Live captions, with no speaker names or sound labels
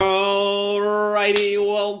righty,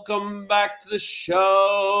 welcome back to the show.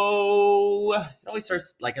 It always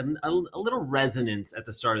starts like a little resonance at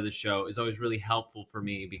the start of the show is always really helpful for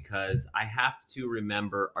me because I have to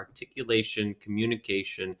remember articulation,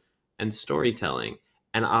 communication, and storytelling.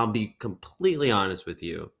 And I'll be completely honest with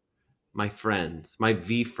you, my friends, my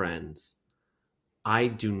V friends, I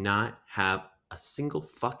do not have a single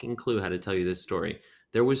fucking clue how to tell you this story.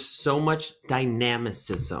 There was so much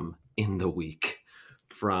dynamicism in the week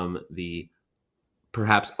from the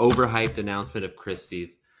perhaps overhyped announcement of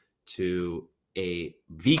Christie's to a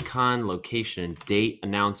VCon location and date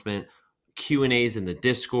announcement, Q&As in the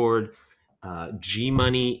Discord,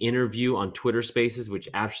 G-Money interview on Twitter Spaces, which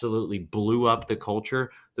absolutely blew up the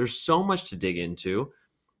culture. There's so much to dig into.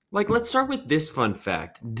 Like, let's start with this fun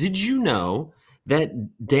fact. Did you know that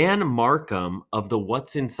Dan Markham of the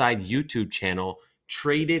What's Inside YouTube channel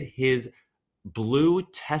traded his blue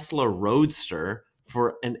Tesla Roadster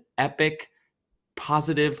for an epic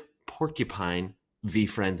positive porcupine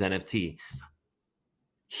VFriends NFT?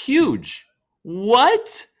 Huge.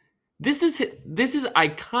 What? This is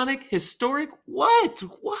iconic, historic. What?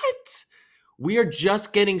 We are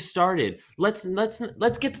just getting started. Let's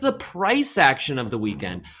get to the price action of the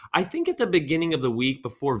weekend. I think at the beginning of the week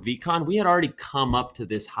before VCon, we had already come up to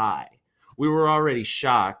this high. We were already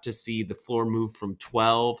shocked to see the floor move from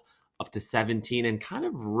 12 up to 17 and kind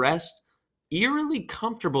of rest eerily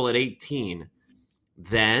comfortable at 18.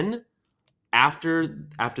 Then after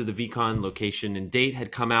the VCon location and date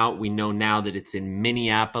had come out, we know now that it's in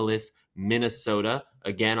Minneapolis, Minnesota,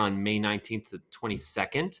 again on May 19th to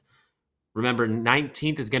 22nd. Remember,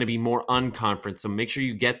 19th is going to be more unconference, so make sure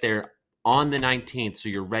you get there on the 19th so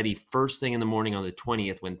you're ready first thing in the morning on the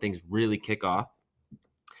 20th when things really kick off.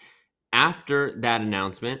 After that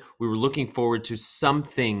announcement, we were looking forward to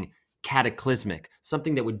something cataclysmic,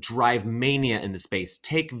 something that would drive mania in the space,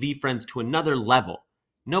 take VFriends to another level.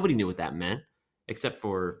 Nobody knew what that meant, except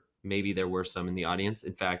for maybe there were some in the audience.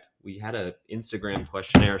 In fact, we had an Instagram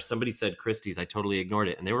questionnaire. Somebody said Christie's. I totally ignored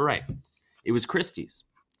it, and they were right. It was Christie's.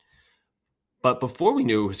 But before we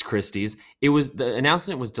knew it was Christie's, the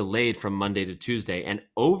announcement was delayed from Monday to Tuesday. And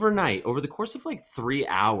overnight, over the course of like 3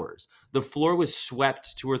 hours, the floor was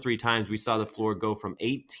swept 2 or 3 times. We saw the floor go from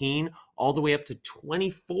 18 all the way up to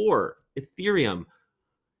 24 Ethereum.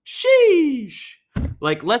 Sheesh.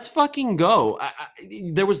 Like, let's fucking go.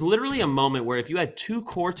 There was literally a moment where if you had 2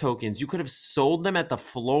 core tokens, you could have sold them at the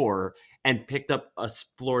floor and picked up a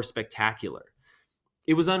floor spectacular.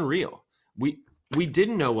 It was unreal. We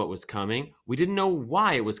didn't know what was coming. We didn't know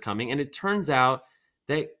why it was coming. And it turns out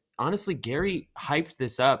that, honestly, Gary hyped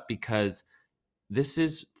this up because this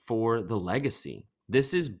is for the legacy.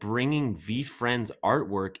 This is bringing VFriends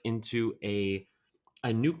artwork into a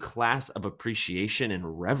new class of appreciation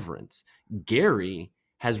and reverence. Gary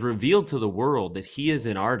has revealed to the world that he is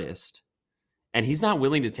an artist, and he's not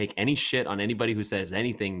willing to take any shit on anybody who says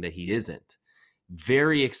anything that he isn't.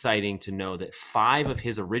 Very exciting to know that 5 of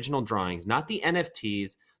his original drawings, not the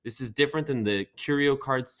NFTs, this is different than the Curio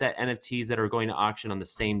Card set NFTs that are going to auction on the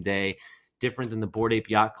same day, different than the Bored Ape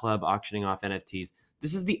Yacht Club auctioning off NFTs.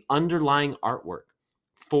 This is the underlying artwork,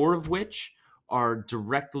 4 of which are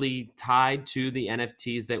directly tied to the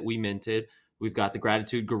NFTs that we minted. We've got the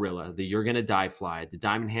Gratitude Gorilla, the You're Gonna Die Fly, the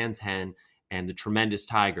Diamond Hands Hen, and the Tremendous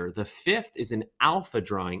Tiger. The 5th is an alpha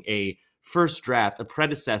drawing, a first draft, a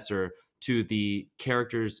predecessor to the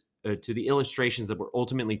characters, to the illustrations that were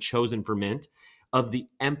ultimately chosen for mint, of the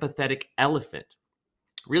Empathetic Elephant.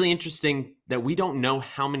 Really interesting that we don't know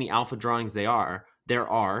how many alpha drawings there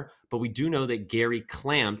are, but we do know that Gary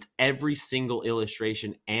clamped every single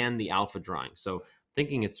illustration and the alpha drawing. So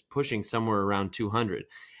thinking it's pushing somewhere around 200.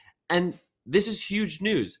 And this is huge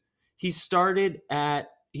news. What did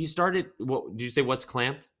you say? What's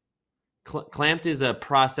clamped? Clamped is a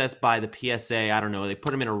process by the PSA. I don't know. They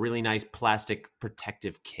put them in a really nice plastic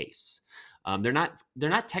protective case. They're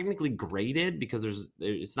not technically graded because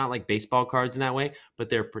it's not like baseball cards in that way, but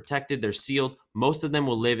they're protected. They're sealed. Most of them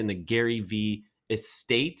will live in the Gary V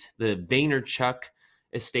estate, the Vaynerchuk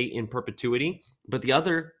estate in perpetuity. But the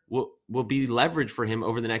other will be leveraged for him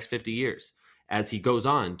over the next 50 years as he goes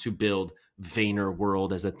on to build Vayner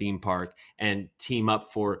World as a theme park and team up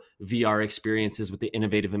for VR experiences with the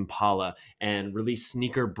innovative Impala and release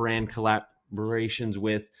sneaker brand collaborations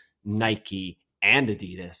with Nike and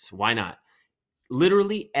Adidas. Why not?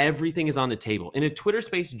 Literally everything is on the table. In a Twitter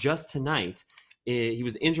space just tonight, he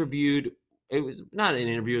was interviewed. It was not an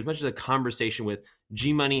interview as much as a conversation with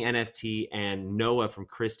G-Money NFT and Noah from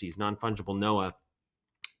Christie's, Non-Fungible Noah.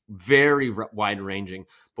 Very wide-ranging,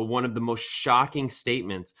 but one of the most shocking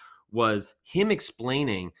statements was him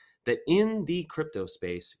explaining that in the crypto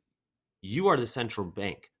space, You are the central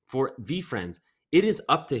bank. For VeeFriends, it is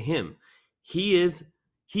up to him. He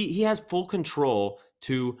has full control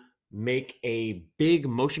to make a big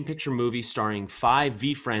motion picture movie starring 5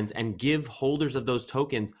 VeeFriends and give holders of those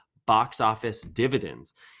tokens box office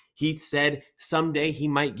dividends. He said someday he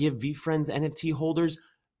might give VeeFriends NFT holders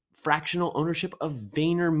fractional ownership of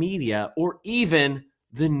VaynerMedia or even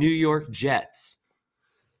the New York Jets.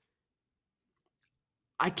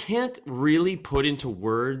 I can't really put into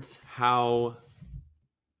words how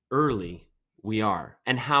early we are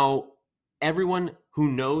and how everyone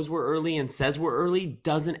who knows we're early and says we're early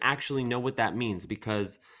doesn't actually know what that means,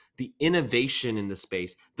 because the innovation in the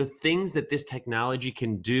space, the things that this technology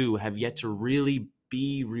can do have yet to really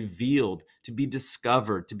be revealed, to be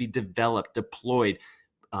discovered, to be developed, deployed,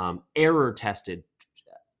 error tested.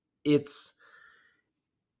 It's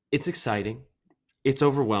exciting, it's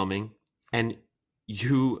overwhelming, and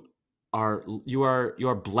you are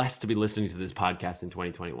blessed to be listening to this podcast in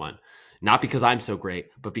 2021. Not because I'm so great,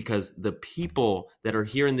 but because the people that are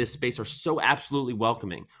here in this space are so absolutely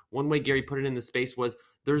welcoming. One way Gary put it in the space was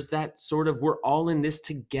there's that sort of we're all in this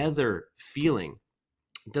together feeling.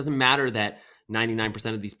 It doesn't matter that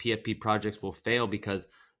 99% of these PFP projects will fail, because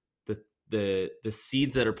the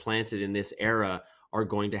seeds that are planted in this era are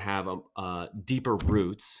going to have deeper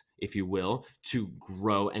roots, if you will, to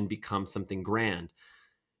grow and become something grand.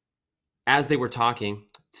 As they were talking,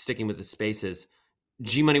 sticking with the spaces,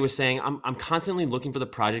 G Money was saying, I'm constantly looking for the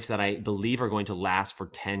projects that I believe are going to last for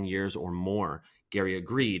 10 years or more. Gary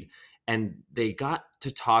agreed. And they got to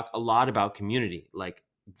talk a lot about community. Like,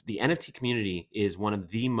 the NFT community is one of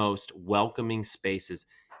the most welcoming spaces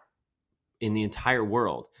in the entire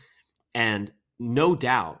world. And no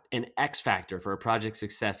doubt, an X factor for a project's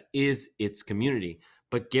success is its community.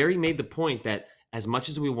 But Gary made the point that as much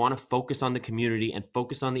as we want to focus on the community and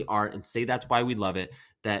focus on the art and say that's why we love it,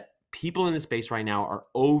 that people in the space right now are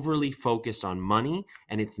overly focused on money,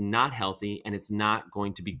 and it's not healthy and it's not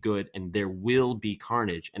going to be good, and there will be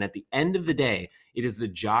carnage. And at the end of the day, it is the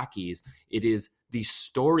jockeys, it is the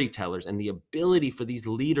storytellers, and the ability for these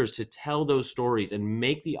leaders to tell those stories and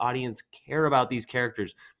make the audience care about these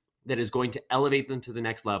characters that is going to elevate them to the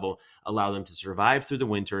next level, allow them to survive through the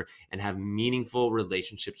winter, and have meaningful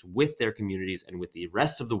relationships with their communities and with the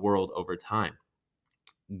rest of the world over time.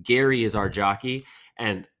 Gary is our jockey,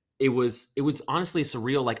 and it was honestly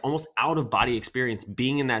surreal, like almost out of body experience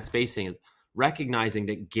being in that space and recognizing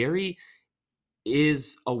that Gary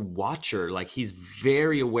is a watcher. Like, he's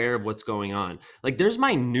very aware of what's going on. Like, there's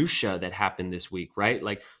minutia that happened this week, right?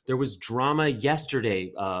 Like, there was drama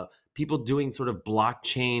yesterday, people doing sort of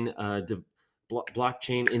blockchain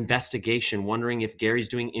investigation, wondering if Gary's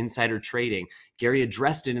doing insider trading. Gary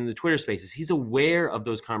addressed it in the Twitter spaces. He's aware of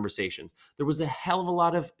those conversations. There was a hell of a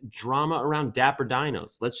lot of drama around Dapper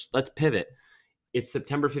Dinos. Let's pivot. It's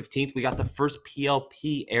September 15th. We got the first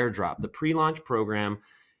PLP airdrop. The pre-launch program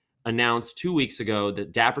announced 2 weeks ago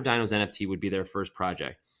that Dapper Dinos NFT would be their first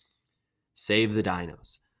project. Save the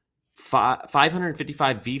dinos.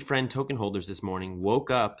 555 VeeFriend token holders this morning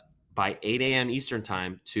woke up by 8 a.m. Eastern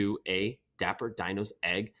time to a Dapper Dinos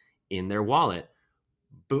egg in their wallet.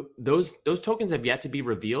 But those tokens have yet to be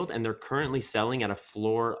revealed, and they're currently selling at a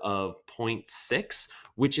floor of 0.6,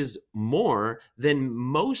 which is more than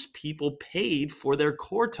most people paid for their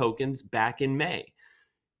core tokens back in May.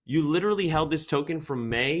 You literally held this token from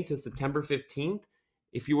May to September 15th.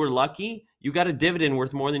 If you were lucky, you got a dividend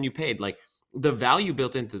worth more than you paid. Like, the value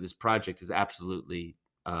built into this project is absolutely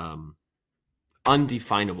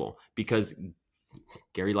undefinable, because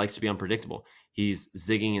Gary likes to be unpredictable. He's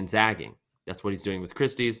zigging and zagging. That's what he's doing with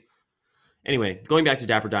Christie's. Anyway, going back to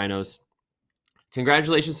Dapper Dinos,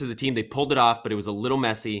 congratulations to the team. They pulled it off, but it was a little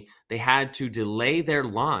messy. They had to delay their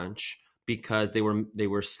launch because they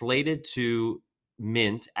were slated to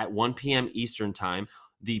mint at 1 p.m. Eastern time.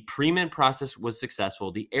 The pre-mint process was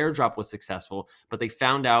successful. The airdrop was successful, but they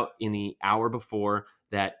found out in the hour before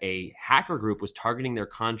that a hacker group was targeting their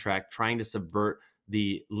contract, trying to subvert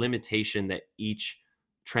the limitation that each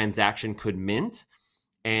transaction could mint.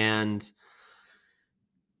 And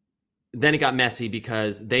then it got messy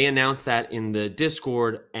because they announced that in the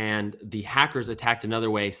Discord, and the hackers attacked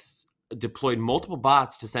another way, deployed multiple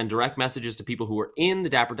bots to send direct messages to people who were in the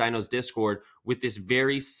Dapper Dinos Discord with this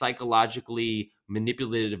very psychologically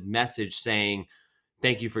manipulative message saying,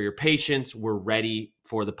 thank you for your patience. We're ready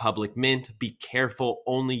for the public mint. Be careful.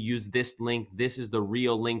 Only use this link. This is the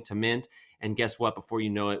real link to mint. And guess what? Before you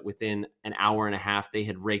know it, within an hour and a half, they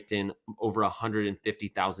had raked in over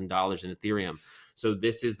 $150,000 in Ethereum. So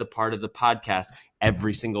this is the part of the podcast,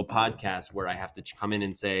 every single podcast, where I have to come in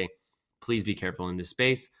and say, please be careful in this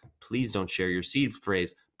space. Please don't share your seed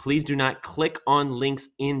phrase. Please do not click on links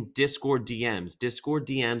in Discord DMs. Discord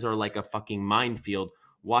DMs are like a fucking minefield.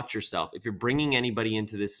 Watch yourself. If you're bringing anybody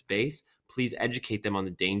into this space, please educate them on the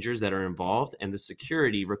dangers that are involved and the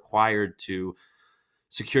security required to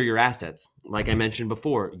secure your assets. Like I mentioned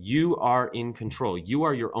before, you are in control. You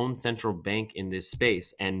are your own central bank in this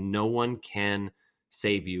space, and no one can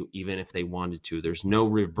save you even if they wanted to. There's no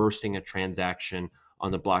reversing a transaction on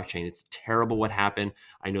the blockchain. It's terrible what happened.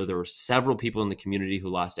 I know there were several people in the community who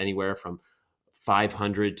lost anywhere from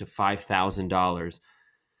 $500 to $5,000.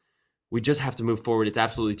 We just have to move forward. It's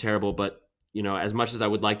absolutely terrible, but you know, as much as I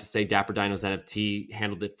would like to say Dapper Dinos NFT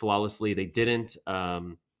handled it flawlessly, they didn't.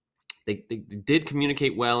 They did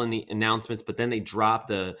communicate well in the announcements, but then they dropped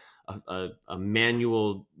a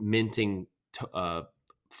manual minting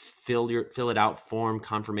fill it out form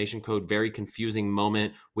confirmation code, very confusing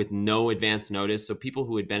moment with no advance notice. So people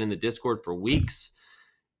who had been in the Discord for weeks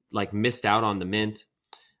like missed out on the mint.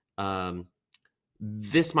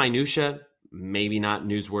 This minutia, maybe not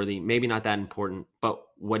newsworthy, maybe not that important, but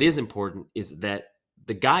what is important is that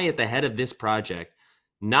the guy at the head of this project,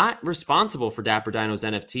 not responsible for Dapper Dinos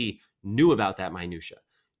NFT, knew about that minutia,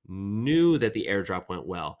 knew that the airdrop went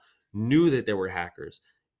well, knew that there were hackers,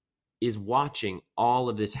 is watching all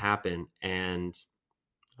of this happen. And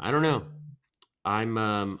I don't know. I'm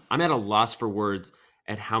at a loss for words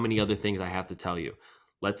at how many other things I have to tell you.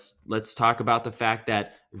 Let's talk about the fact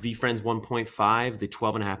that VeeFriends 1.5, the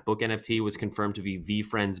 12.5 book NFT, was confirmed to be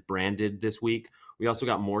VeeFriends branded this week. We also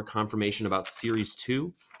got more confirmation about Series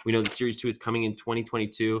 2. We know the Series 2 is coming in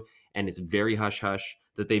 2022, and it's very hush-hush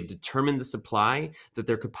that they've determined the supply, that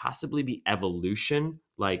there could possibly be evolution,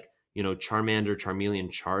 like, you know, Charmander, Charmeleon,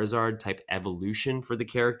 Charizard type evolution for the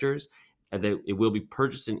characters, and that it will be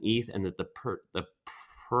purchased in ETH, and that the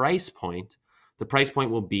price point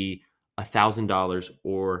will be $1,000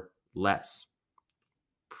 or less.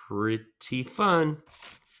 Pretty fun.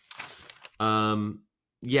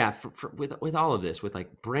 Yeah, with all of this, with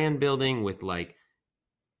like brand building, with like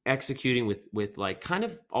executing, with like kind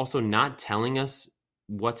of also not telling us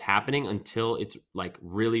what's happening until it's like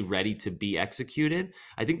really ready to be executed.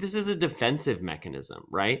 I think this is a defensive mechanism,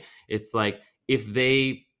 right? It's like if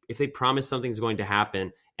they promise something's going to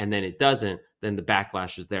happen and then it doesn't, then the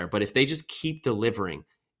backlash is there. But if they just keep delivering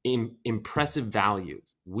impressive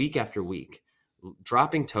values week after week,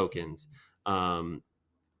 dropping tokens,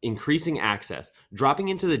 increasing access, dropping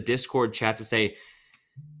into the Discord chat to say,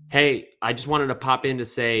 hey, I just wanted to pop in to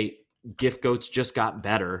say Gift Goats just got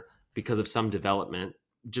better because of some development.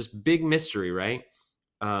 Just big mystery, right?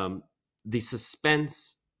 The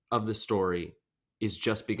suspense of the story is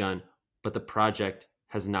just begun, but the project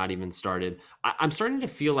has not even started. I'm starting to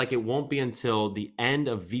feel like it won't be until the end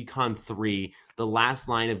of VCon 3, the last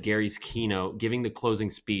line of Gary's keynote, giving the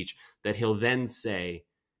closing speech, that he'll then say,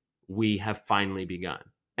 we have finally begun.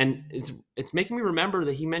 And it's making me remember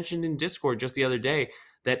that he mentioned in Discord just the other day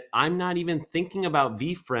that I'm not even thinking about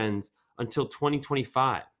VeeFriends until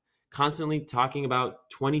 2025, constantly talking about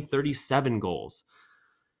 2037 goals.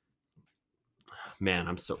 Man,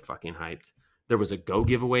 I'm so fucking hyped. There was a Go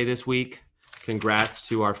giveaway this week. Congrats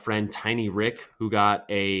to our friend Tiny Rick, who got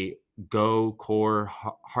a Go Core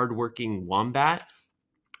hardworking Wombat.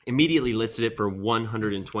 Immediately listed it for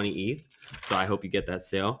 120 ETH. So I hope you get that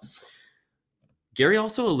sale. Gary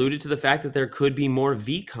also alluded to the fact that there could be more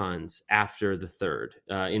VCons after the 3rd.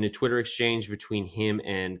 In a Twitter exchange between him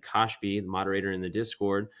and Kashfi, the moderator in the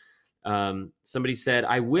Discord, somebody said,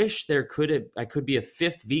 I wish I could be a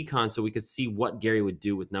 5th VCon so we could see what Gary would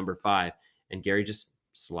do with number 5. And Gary just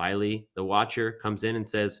slyly, the watcher, comes in and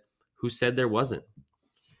says, who said there wasn't?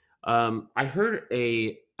 I heard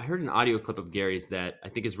an audio clip of Gary's that I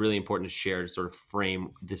think is really important to share to sort of frame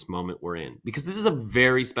this moment we're in, because this is a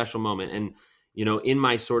very special moment. And you know, in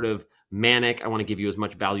my sort of manic, I want to give you as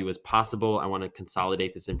much value as possible. I want to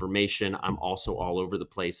consolidate this information. I'm also all over the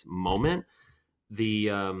place moment. The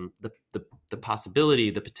possibility,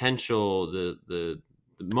 the potential, the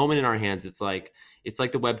moment in our hands. It's like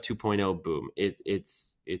the Web 2.0 boom.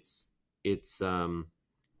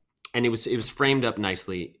 And it was framed up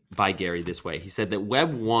nicely by Gary this way. He said that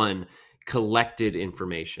Web 1 collected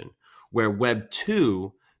information, where Web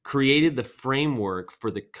 2 created the framework for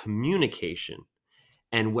the communication,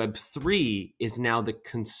 and Web 3 is now the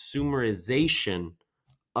consumerization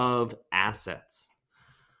of assets.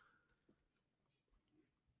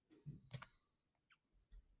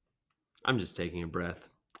 I'm just taking a breath.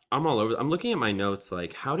 I'm all over. I'm looking at my notes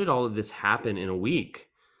like, how did all of this happen in a week?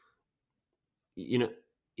 You know,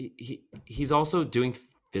 he's also doing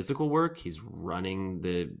physical work. He's running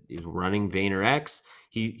VaynerX.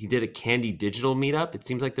 He did a Candy Digital meetup. It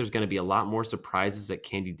seems like there's going to be a lot more surprises at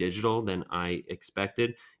Candy Digital than I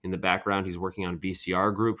expected. In the background, he's working on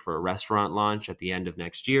VCR Group for a restaurant launch at the end of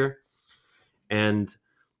next year. And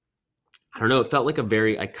I don't know, it felt like a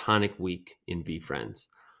very iconic week in VeeFriends.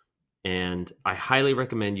 And I highly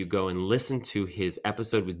recommend you go and listen to his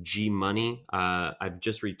episode with G Money. I've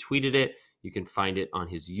just retweeted it. You can find it on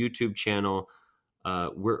his YouTube channel.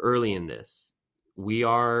 We're early in this. We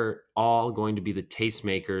are all going to be the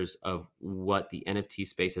tastemakers of what the NFT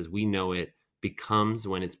space as we know it becomes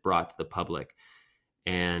when it's brought to the public.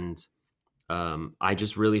 And I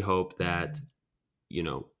just really hope that,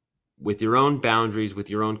 with your own boundaries, with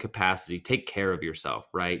your own capacity, take care of yourself,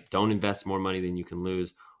 right? Don't invest more money than you can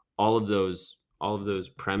lose. All of those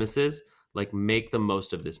premises, like, make the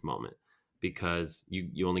most of this moment, because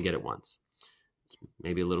you only get it once. It's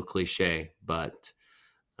maybe a little cliche, but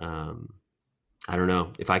I don't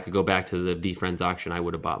know. If I could go back to the VeeFriends auction, I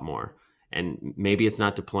would have bought more. And maybe it's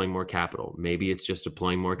not deploying more capital. Maybe it's just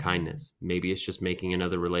deploying more kindness. Maybe it's just making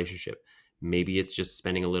another relationship. Maybe it's just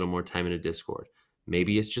spending a little more time in a Discord.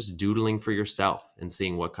 Maybe it's just doodling for yourself and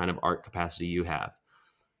seeing what kind of art capacity you have.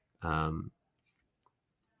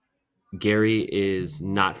 Gary is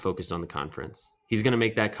not focused on the conference. He's going to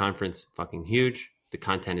make that conference fucking huge. The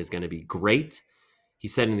content is going to be great. He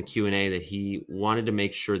said in the Q&A that he wanted to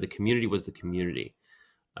make sure the community was the community.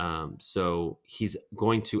 So he's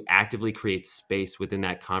going to actively create space within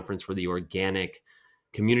that conference for the organic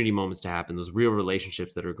community moments to happen, those real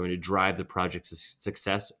relationships that are going to drive the project's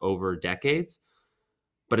success over decades.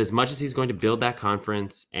 But as much as he's going to build that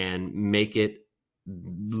conference and make it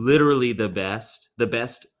literally the best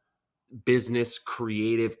business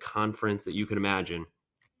creative conference that you could imagine,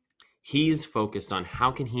 he's focused on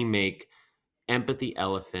how can he make Empathy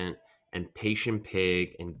Elephant and Patient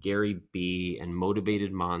Pig and Gary B and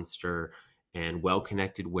Motivated Monster and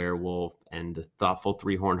Well-Connected Werewolf and the Thoughtful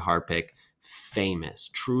Three-Horned Harpic famous,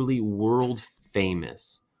 truly world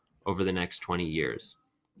famous over the next 20 years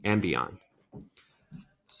and beyond.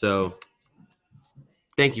 So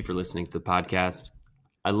thank you for listening to the podcast.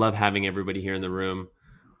 I love having everybody here in the room.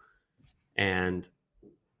 And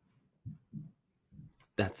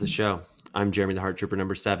that's the show. I'm Jeremy the Heart Trooper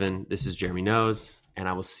number 7. This is Jeremy Knows, and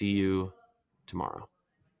I will see you tomorrow.